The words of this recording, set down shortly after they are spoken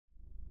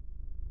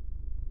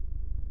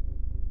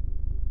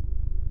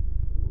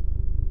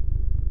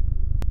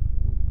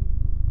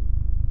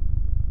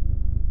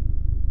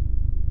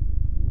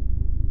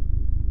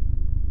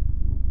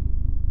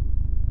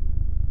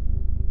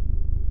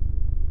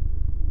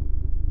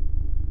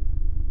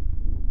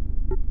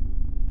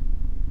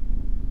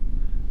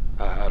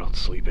don't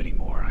sleep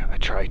anymore. I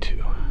try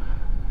to.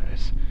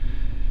 It's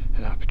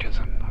not because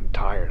I'm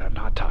tired. I'm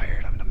not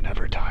tired. I'm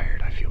never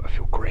tired. I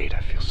feel great. I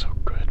feel so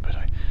good, but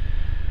I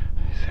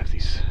have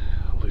these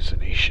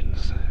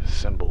hallucinations,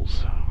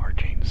 symbols,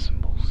 arcane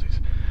symbols, these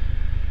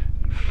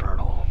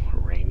infernal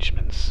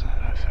arrangements.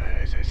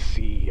 I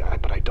see,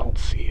 but I don't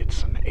see. It's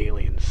some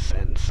alien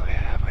sense I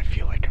have. I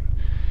feel like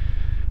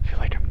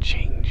I'm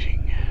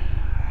changing.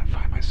 I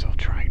find myself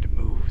trying to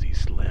move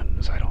these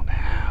limbs I don't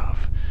have,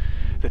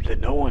 that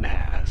no one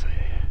has.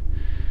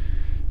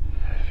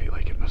 I feel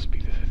like it must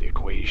be the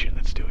equation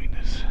that's doing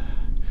this.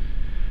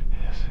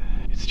 Yes,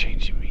 it's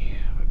changing me,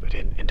 but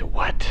into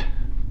what?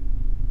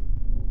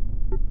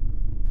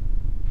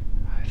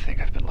 I think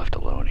I've been left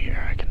alone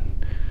here. I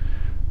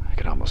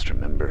can almost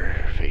remember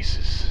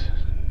faces,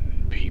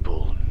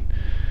 people,